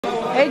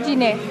जी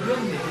ने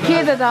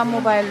के दादा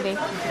मोबाइल दे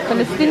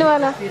फलस्तीन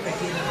वाला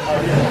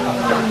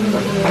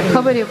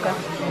खबर है का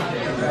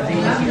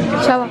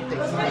Shava.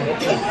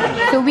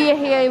 So we are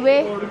here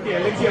with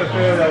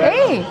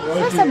hey,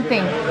 say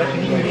something.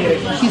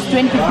 She's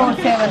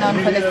 24/7 on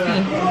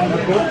Palestine.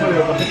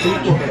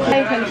 I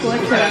feel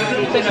good.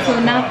 So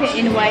now we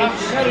invite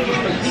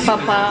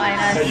Papa and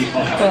us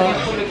for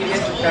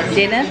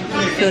dinner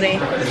today.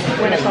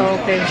 One of our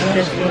favorite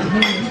restaurants.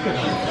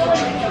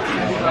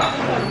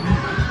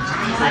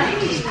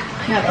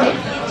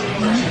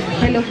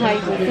 Hello, hi.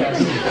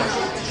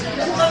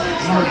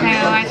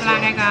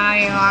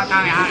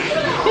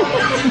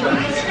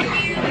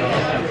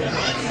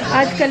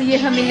 आजकल ये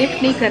हमें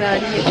lift नहीं करा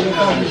रही है,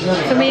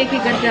 तो मैं एक ही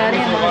घर जा रहे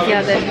हैं, वहाँ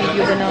ज़्यादा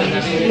वीडियो बनाऊंगी,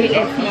 ये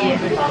ऐसी है।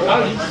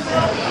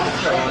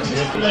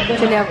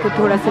 चलिए आपको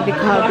थोड़ा सा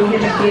दिखा दूँ ये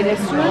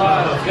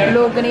रेस्टोरेंट।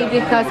 लोग नहीं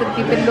दिखा सकती,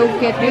 फिर लोग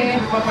कहते हैं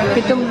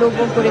कि तुम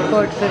लोगों को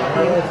रिकॉर्ड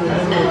करते हो।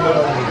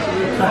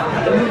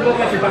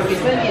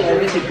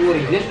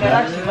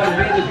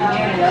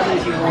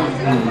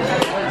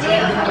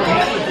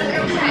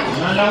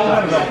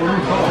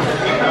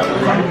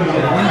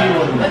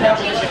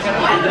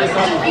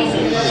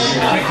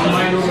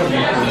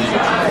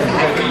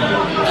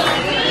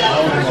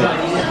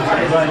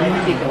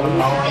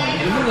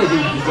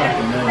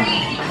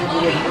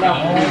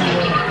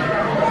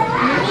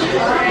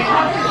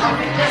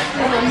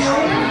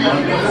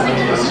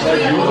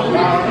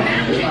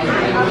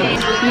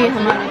 ये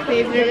हमारा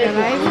फेवरेट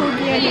अराइव हो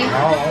गया है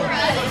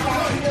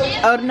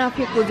और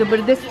नाफे को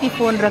ज़बरदस्ती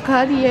फ़ोन रखा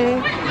दिया है।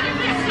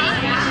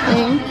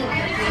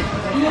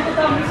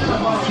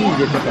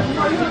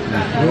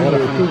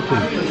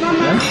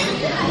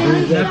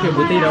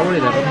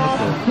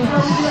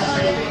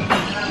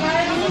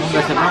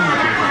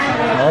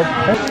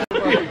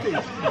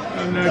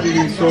 I'm not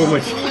eating so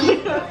much.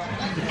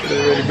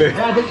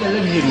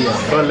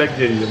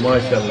 Luxury,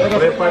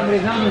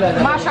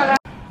 mashallah.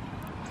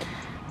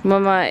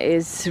 Mama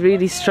is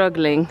really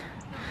struggling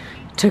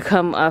to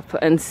come up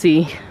and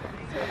see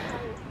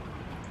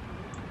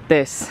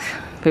this.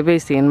 We're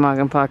basically in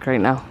Morgan Park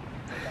right now.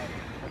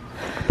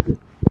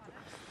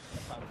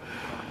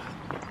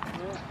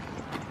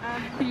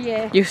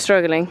 Yeah. You're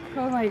struggling.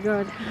 Oh my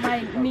God,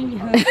 my knee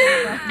hurts.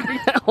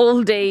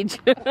 Old age.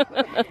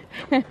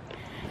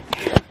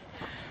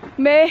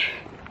 मैं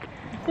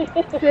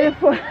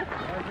सिर्फ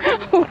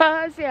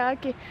वहाँ से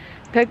आके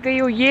थक गई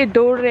हूँ। ये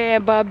दौड़ रहे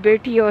हैं बाप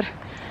बेटी और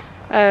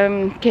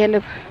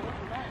कैलब।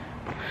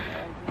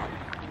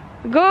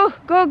 गो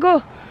गो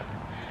गो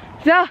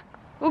जा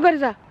उधर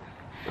जा।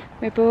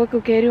 मैं पापा को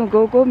कह रही हूँ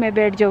गो गो, मैं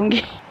बैठ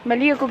जाऊँगी।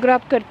 मलिया को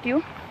ग्रैब करती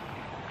हूँ।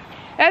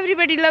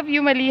 Everybody love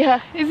you,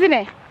 Maliha, isn't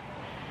it?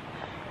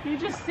 You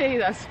just say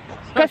that.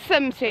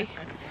 कसम से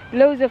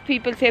loads of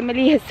people say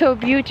Maliha is so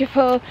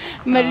beautiful.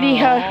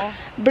 Maliha,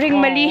 bring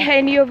Maliha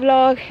in your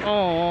vlog.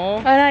 Aww.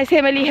 And I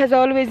say Maliha is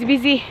always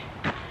busy.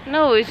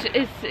 No, it's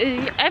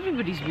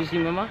everybody's busy,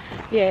 Mama.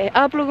 Yeah,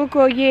 आप लोगों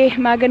को ये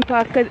मागन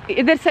park का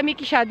इधर समी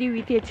की शादी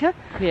हुई थी, अच्छा?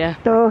 Yeah.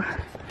 तो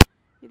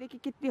ये देखिए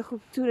कितनी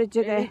खूबसूरत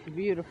जगह है.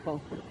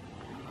 Beautiful.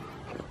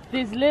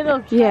 There's little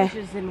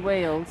churches in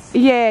Wales.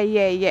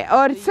 Yeah.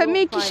 और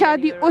समी की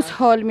शादी उस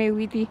हॉल में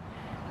हुई थी,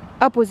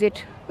 opposite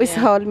उस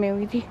हॉल में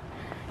हुई थी.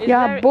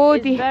 यहाँ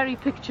बहुत ही very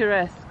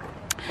picturesque.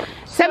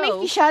 समी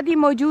की शादी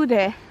मौजूद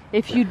है.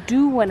 If you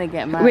do want to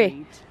get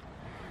married,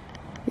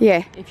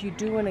 yeah. If you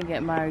do want to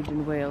get married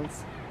in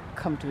Wales,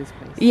 come to this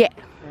place. Yeah.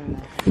 Very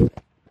nice.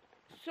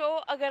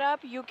 So अगर आप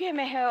UK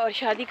में हैं और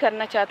शादी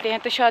करना चाहते हैं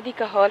तो शादी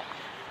का hall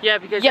Yeah,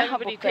 because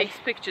everybody takes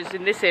pictures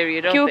in this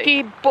area, don't they?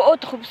 क्योंकि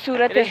बहुत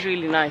खूबसूरत है. It is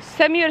really nice.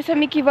 समी और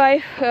समी की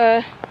वाइफ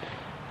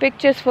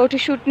पिक्चर्स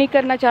फोटोशूट नहीं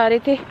करना चाह रहे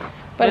थे,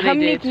 पर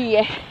हमने की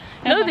है.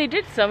 No, they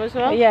did some as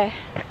well. Yeah.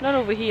 Not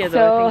over here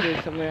though. I think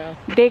they're somewhere else.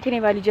 देखने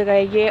वाली जगह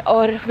है ये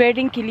और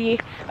वेडिंग के लिए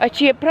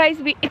अच्छी है.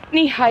 प्राइस भी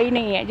इतनी हाई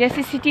नहीं है,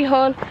 जैसे सिटी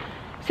हॉल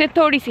से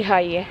थोड़ी सी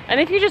हाई है. And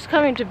if you're just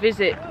coming to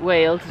visit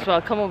Wales as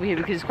well, come over here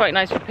because it's quite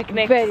nice for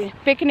picnics.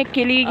 Picnic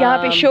के लिए यहाँ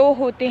पे शो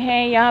होते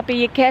हैं, यहाँ पे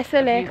ये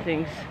कैसल है,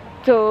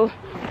 तो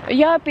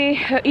यहाँ पे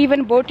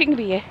इवन बोटिंग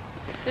भी है.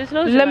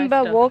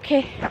 लंबा वॉक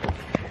है.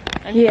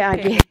 ये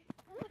आगे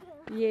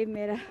ये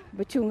मेरा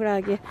बचूंगड़ा आ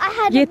गया,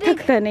 ये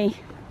थकता नहीं.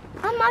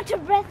 I'm out of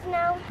breath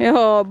now.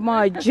 Oh,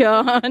 my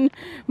John.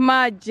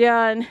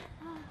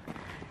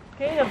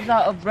 Caleb's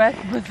out of breath,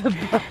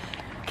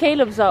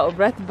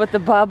 but the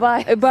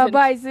Baba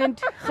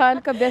isn't.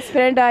 Khan ka best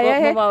friend आया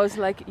है. Mama was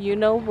like, you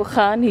know,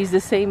 Khan, he's the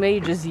same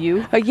age as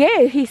you.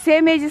 Yeah, he's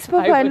same age as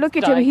Papa. And look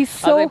at him, he's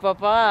so. Like,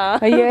 Papa.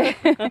 Yeah.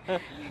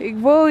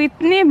 वो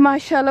इतने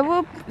माशाल्लाह,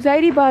 वो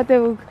जाहिर बात है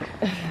वो.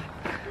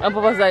 And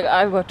Papa's like,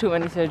 I've got too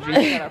many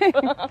surgeries.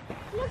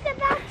 Look at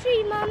that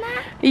tree, Mama.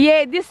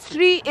 Yeah, this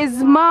tree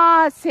is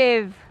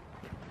massive.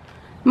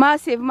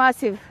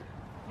 Massive.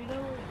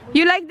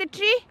 You like the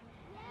tree?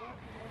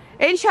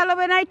 Inshallah,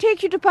 when I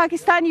take you to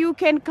Pakistan, you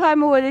can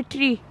climb over the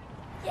tree.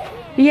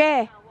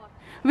 Yeah.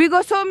 We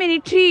got so many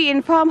trees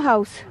in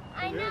farmhouse.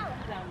 I know.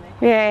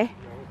 Yeah.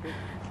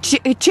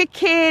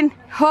 chicken,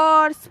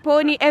 horse,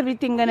 pony,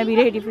 everything gonna be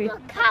ready for you.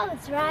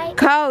 Cows, right?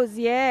 Cows,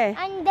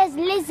 yeah. And there's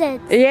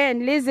lizards. Yeah,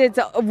 and lizards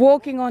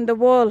walking on the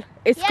wall.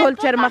 It's called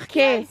Papa charmakhke.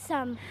 killed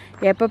some.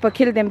 Yeah, Papa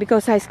killed them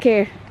because I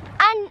scared.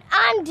 And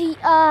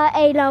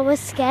Ayla was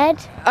scared.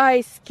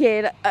 I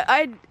scared.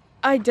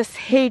 I just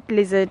hate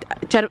lizard.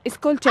 It's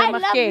called I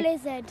love charmakhke.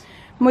 lizard.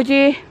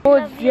 मुझे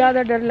बहुत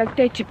ज़्यादा डर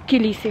लगता है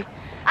छिपकली से.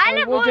 I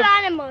love all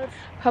animals.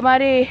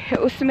 हमारे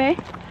उसमें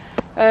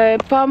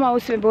फार्म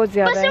हाउस में बहुत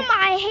ज़्यादा है. But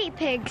I hate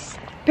pigs.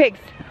 Pigs.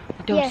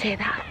 Don't Yeah. say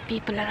that.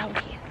 People around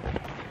here.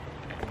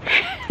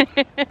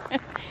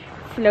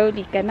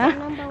 Slowly, kana.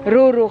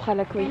 रो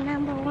खलक The हुई.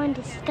 number one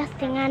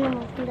disgusting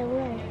animal in the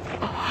world.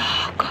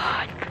 Oh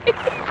God.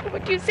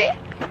 What do you say?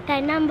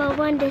 The number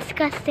one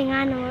disgusting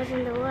animals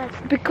in the world.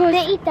 Because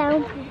They eat their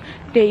own food.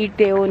 they eat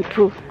their own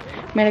poo.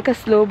 मैंने कहा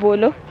slow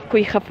बोलो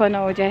कोई खफा ना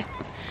हो जाए.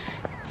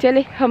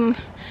 चले हम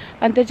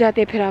अंदर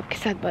जाते फिर आपके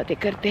साथ बातें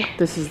करते.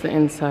 This is the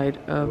inside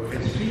of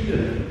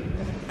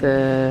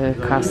the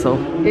castle.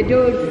 The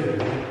door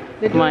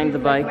Mind the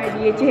bike. my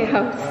DHA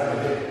house.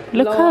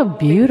 Look how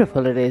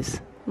beautiful it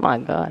is. My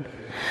God.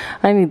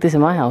 I need this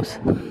in my house.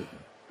 Look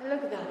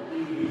at that.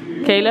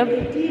 Caleb,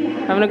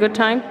 having a good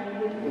time?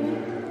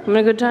 Having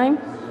a good time?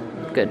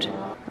 Good.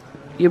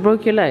 You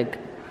broke your leg?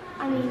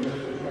 I mean,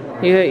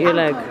 You hurt your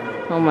leg?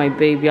 Oh my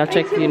baby, I'll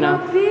check for you now.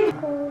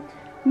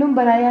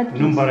 Number ayat.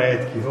 Number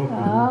 8 की हो.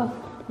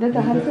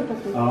 ده هرسه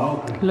بس.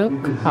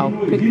 Look how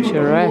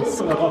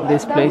picturesque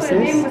this place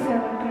is.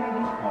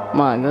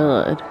 My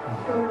God.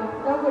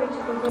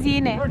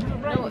 زينة.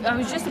 No, I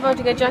was just about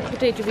to get jack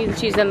potato beans and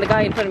cheese and the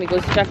guy in front of me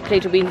goes jack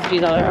potato beans and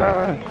cheese. I'm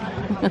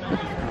like,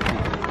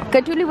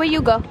 Katuli, where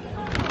you go?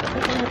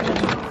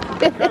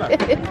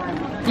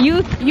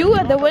 you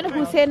are the one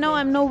who said no,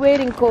 I'm not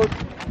wearing coat.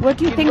 What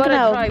do you think gotta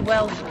now? try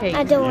Welsh cake.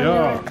 I don't want Yeah.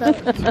 to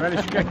work. It's very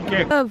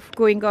cake. Love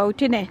going out,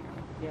 innit?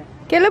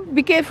 Caleb,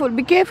 be careful,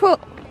 be careful.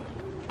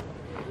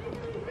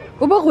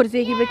 उबा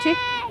खुर्जेगी बच्चे.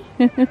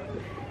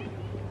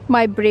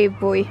 My brave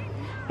boy.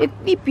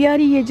 इतनी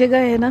प्यारी ये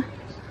जगह है ना.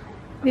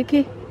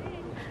 देखिए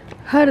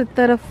हर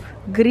तरफ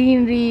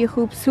ग्रीनरी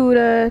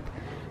खूबसूरत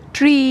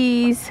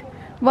ट्रीज.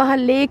 वहाँ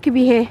लेक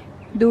भी है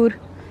दूर.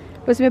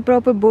 उसमें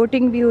प्रॉपर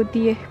बोटिंग भी होती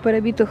है. पर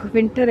अभी तो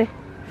विंटर है.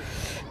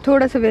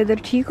 थोड़ा सा वेदर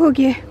ठीक हो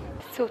गया.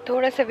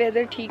 थोड़ा सा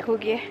वेदर ठीक हो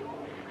गया.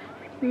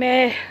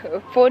 मैं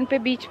फ़ोन पे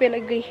बीच पे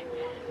लग गई.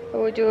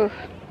 वो जो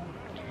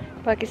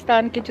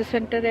पाकिस्तान के जो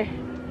सेंटर है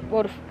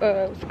और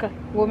उसका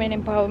वुमेन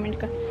एम्पावरमेंट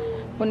का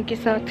उनके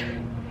साथ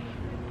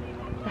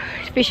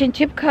फिश एंड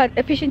चिप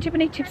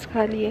नहीं चिप्स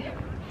खा लिए.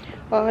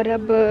 और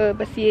अब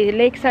बस ये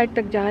लेक साइड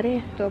तक जा रहे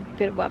हैं तो अब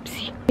फिर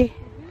वापसी.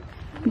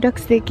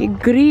 डक्स देखिए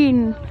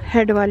ग्रीन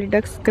हेड वाले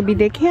डक्स कभी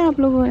देखे हैं आप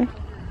लोगों ने?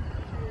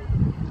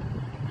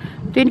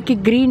 तो इनकी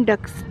ग्रीन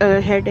डक्स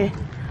हेड है.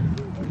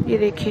 ये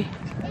देखिए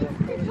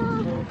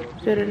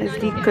ज़रा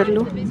नज़दीक कर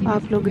लो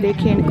आप लोग.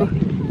 देखिए इनको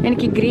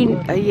इनकी ग्रीन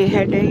ये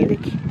हेड है. ये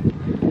देखिए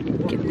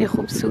कितने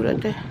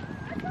खूबसूरत है.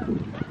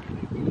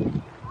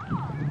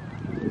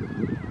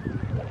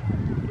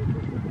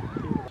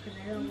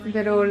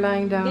 They're all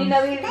lying down.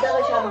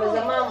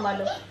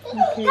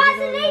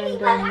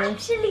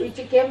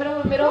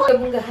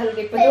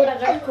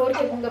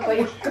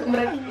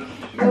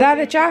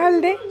 Dada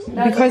chahalde?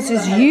 Because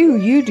it's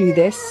you do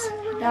this.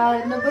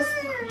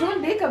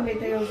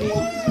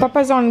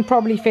 Papa's on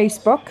probably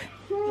Facebook.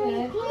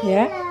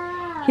 Yeah.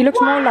 He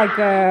looks more like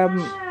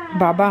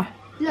Baba.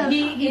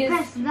 He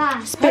is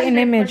Spit an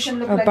image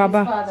of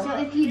Baba.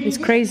 It's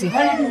crazy. 100%.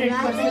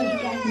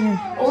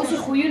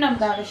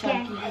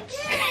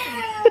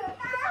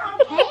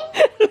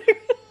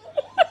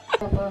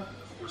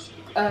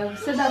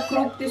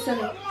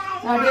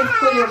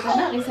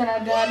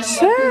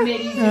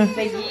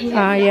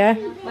 Ah, yeah.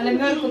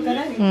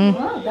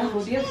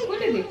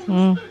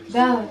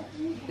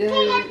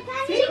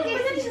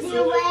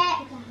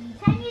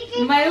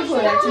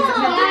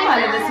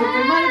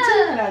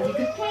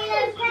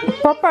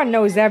 Papa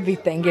knows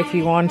everything if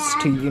he wants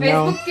to, you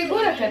know.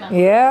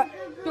 Yeah.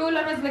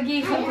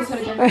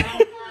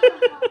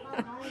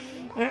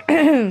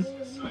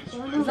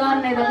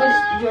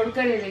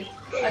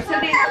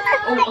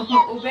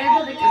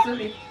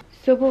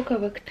 सुबह का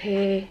वक्त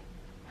है.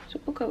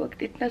 सुबह का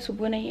वक्त इतना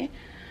सुबह नहीं है.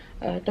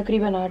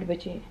 तकरीबन 8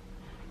 बजे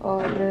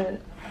और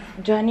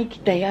जाने की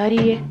तैयारी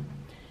है.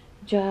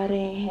 जा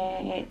रहे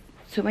हैं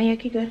सुमैया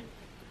के घर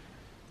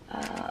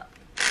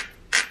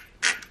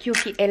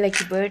क्योंकि एला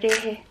की बर्थडे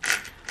है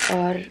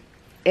और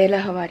एला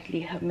हमारे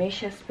लिए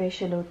हमेशा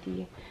स्पेशल होती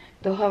है.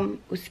 तो हम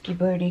उसकी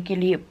बर्थडे के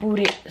लिए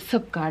पूरे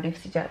सब कार्डिफ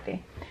से जाते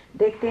हैं.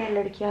 देखते हैं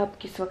लड़कियां अब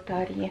किस वक्त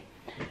आ रही हैं.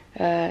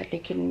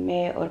 लेकिन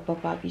मैं और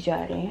पापा भी जा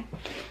रहे हैं.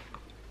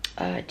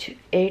 आज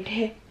 8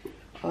 है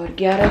और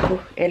 11 को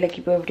एला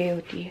की बर्थडे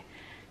होती है.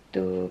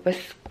 तो बस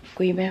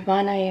कोई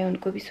मेहमान आए हैं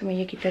उनको भी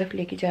सुमैया की तरफ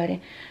लेके जा रहे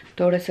हैं.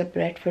 थोड़ा सा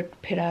ब्रेडफोर्ड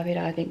फिरा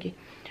देंगे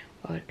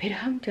और फिर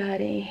हम जा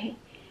रहे हैं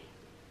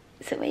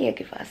सुमैया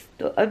के पास.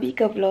 तो अभी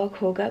का व्लॉग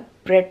होगा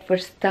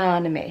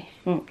ब्रेडफोर्डस्तान में.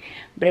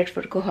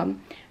 ब्रेडफोर्ड को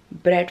हम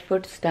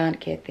ब्रेडफोर्डस्तान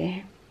कहते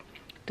हैं.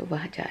 तो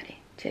वहाँ जा रहे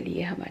हैं.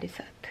 चलिए हमारे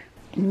साथ.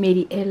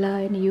 मेरी एला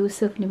और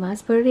यूसुफ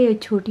नमाज़ पढ़ रहे हैं और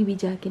छोटी भी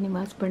जाके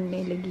नमाज़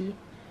पढ़ने लगी है।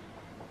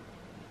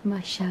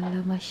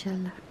 माशाल्लाह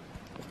माशाल्लाह।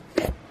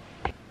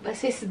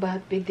 बस इस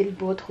बात पे दिल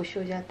बहुत खुश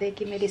हो जाता है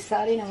कि मेरे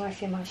सारे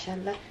नमाज़े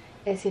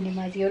माशाल्लाह ऐसे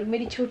नमाजी। और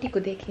मेरी छोटी को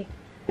देखें,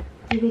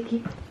 ये देखिए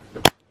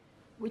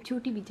वो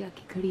छोटी भी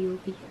जाके खड़ी हो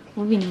गई,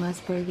 वो भी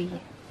नमाज़ पढ़ रही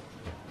है।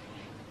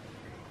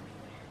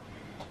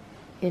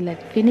 एला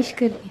फिनिश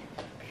कर दिया।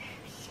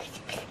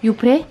 You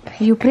pray?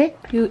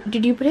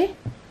 Did you pray?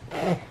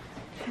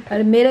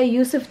 और मेरा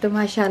यूसुफ तो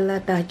माशाल्लाह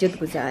तहज्जुद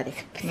गुजार है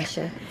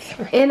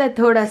माशाल्लाह। एला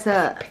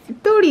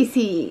थोड़ी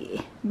सी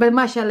but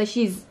माशाल्लाह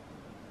she's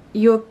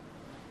you're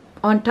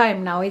on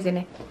time now, isn't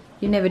it?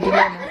 You never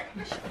delay now.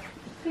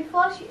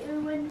 Before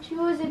when she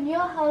was in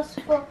your house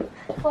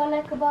for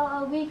like about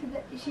a week,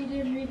 she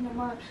didn't read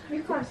namaz.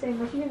 You can't say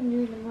much. She didn't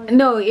read namaz.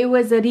 No, it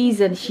was a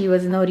reason she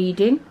was not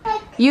reading.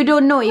 You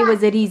don't know it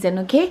was a reason,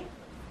 okay?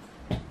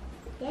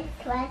 Yes,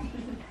 what?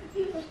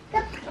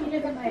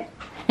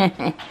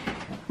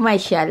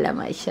 Mashallah,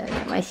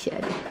 mashallah,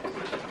 mashallah.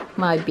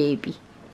 My baby.